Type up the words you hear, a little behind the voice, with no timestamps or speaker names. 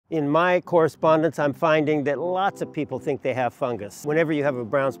In my correspondence, I'm finding that lots of people think they have fungus. Whenever you have a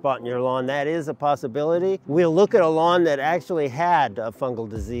brown spot in your lawn, that is a possibility. We'll look at a lawn that actually had a fungal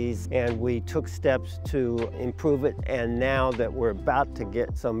disease, and we took steps to improve it. And now that we're about to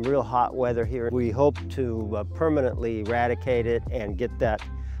get some real hot weather here, we hope to permanently eradicate it and get that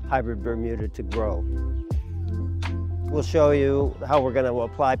hybrid Bermuda to grow. We'll show you how we're going to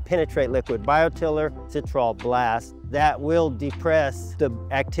apply Penetrate Liquid Biotiller, Citral Blast. That will depress the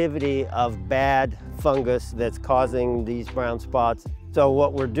activity of bad fungus that's causing these brown spots. So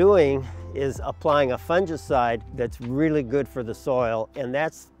what we're doing is applying a fungicide that's really good for the soil, and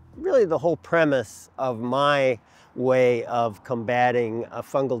that's really the whole premise of my way of combating a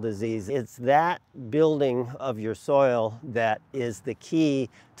fungal disease. It's that building of your soil that is the key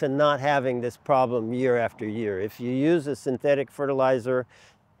to not having this problem year after year. If you use a synthetic fertilizer,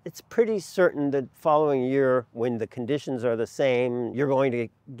 it's pretty certain that following year, when the conditions are the same, you're going to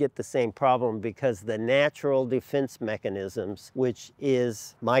get the same problem, because the natural defense mechanisms, which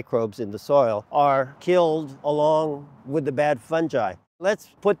is microbes in the soil, are killed along with the bad fungi.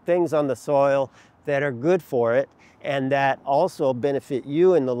 Let's put things on the soil that are good for it and that also benefit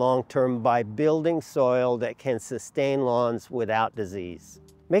you in the long term by building soil that can sustain lawns without disease.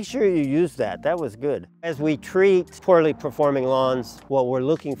 Make sure you use that. That was good. As we treat poorly performing lawns, what we're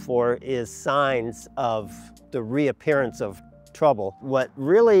looking for is signs of the reappearance of trouble. What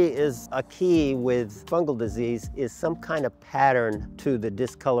really is a key with fungal disease is some kind of pattern to the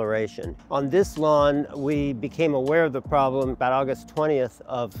discoloration. On this lawn, we became aware of the problem about August 20th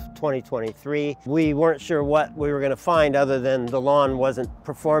of 2023. We weren't sure what we were going to find other than the lawn wasn't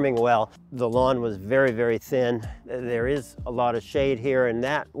performing well. The lawn was very, very thin. There is a lot of shade here, and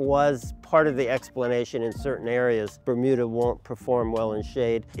that was part of the explanation. In certain areas, Bermuda won't perform well in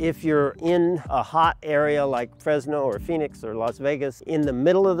shade. If you're in a hot area like Fresno or Phoenix or Las Vegas in the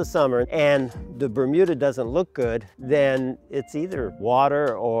middle of the summer and the Bermuda doesn't look good, then it's either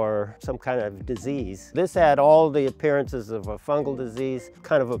water or some kind of disease. This had all the appearances of a fungal disease,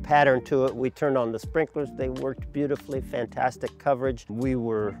 kind of a pattern to it. We turned on the sprinklers. They worked beautifully, fantastic coverage. We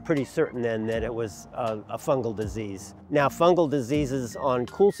were pretty certain then that it was a fungal disease. Now, fungal diseases on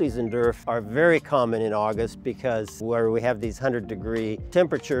cool season turf are very common in August, because where we have these 100-degree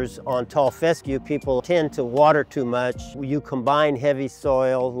temperatures on tall fescue, people tend to water too much. You combine heavy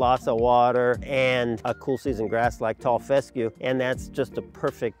soil, lots of water, and a cool season grass like tall fescue, and that's just a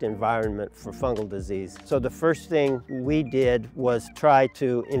perfect environment for fungal disease. So the first thing we did was try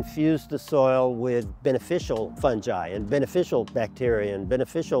to infuse the soil with beneficial fungi and beneficial bacteria and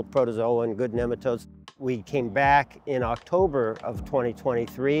beneficial protozoa and good nematodes. We came back in October of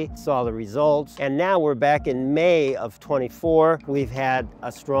 2023, saw the results, and now we're back in May of 24. We've had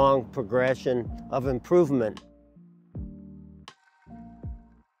a strong progression of improvement.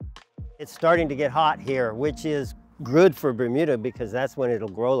 It's starting to get hot here, which is good for Bermuda, because that's when it'll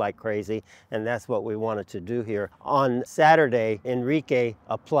grow like crazy, and that's what we wanted to do here. On Saturday, Enrique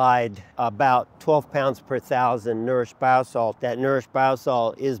applied about 12 pounds per thousand Nourished Biosalt. That Nourished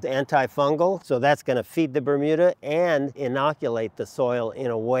Biosalt is antifungal, so that's going to feed the Bermuda and inoculate the soil in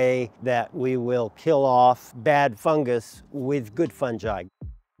a way that we will kill off bad fungus with good fungi.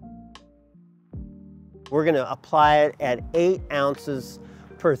 We're going to apply it at 8 ounces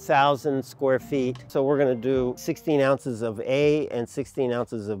per 1,000 square feet. So we're going to do 16 ounces of A and 16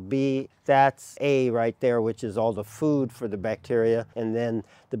 ounces of B. That's A right there, which is all the food for the bacteria, and then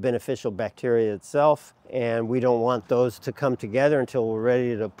the beneficial bacteria itself. And we don't want those to come together until we're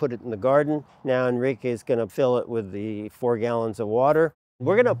ready to put it in the garden. Now Enrique is going to fill it with the 4 gallons of water.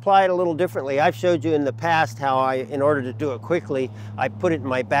 We're going to apply it a little differently. I've showed you in the past how in order to do it quickly, I put it in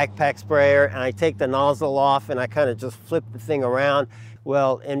my backpack sprayer and I take the nozzle off and I kind of just flip the thing around.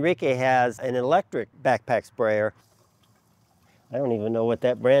 Well, Enrique has an electric backpack sprayer. I don't even know what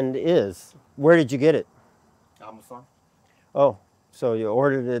that brand is. Where did you get it? Amazon. Oh, so you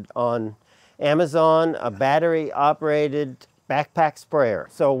ordered it on Amazon, a battery-operated backpack sprayer.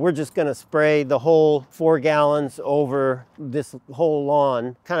 So we're just going to spray the whole 4 gallons over this whole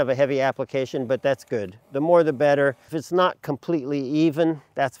lawn. Kind of a heavy application, but that's good. The more the better. If it's not completely even,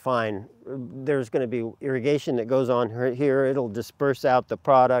 that's fine. There's going to be irrigation that goes on here. It'll disperse out the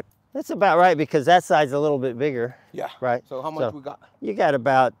product. That's about right, because that side's a little bit bigger. Yeah. Right. So how much we got? You got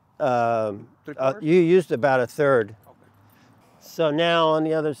about, you used about 1/3. Okay. So now on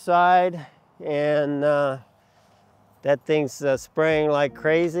the other side, and that thing's spraying like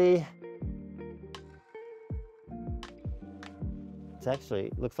crazy. It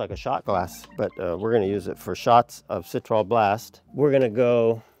actually looks like a shot glass, but we're going to use it for shots of Citral Blast. We're going to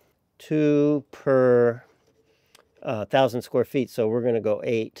go 2 per 1,000 square feet. So we're going to go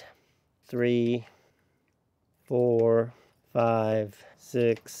 8, 3, 4, 5,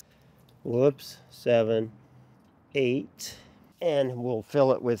 6, whoops, 7, 8. And we'll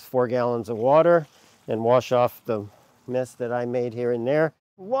fill it with 4 gallons of water and wash off the mess that I made here and there.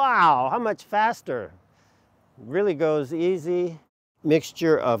 Wow, how much faster. Really goes easy.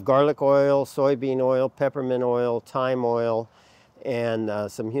 Mixture of garlic oil, soybean oil, peppermint oil, thyme oil, and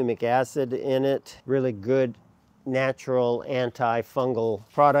some humic acid in it. Really good natural antifungal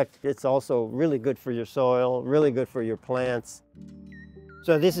product. It's also really good for your soil, really good for your plants.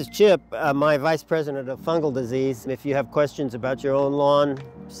 So this is Chip, my Vice President of Fungal Disease. If you have questions about your own lawn,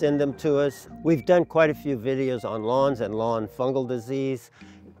 send them to us. We've done quite a few videos on lawns and lawn fungal disease.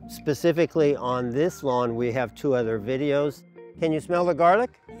 Specifically on this lawn, we have 2 other videos. Can you smell the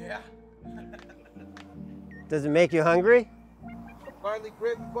garlic? Yeah. Does it make you hungry? Garlic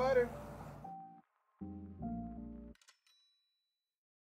bread and butter.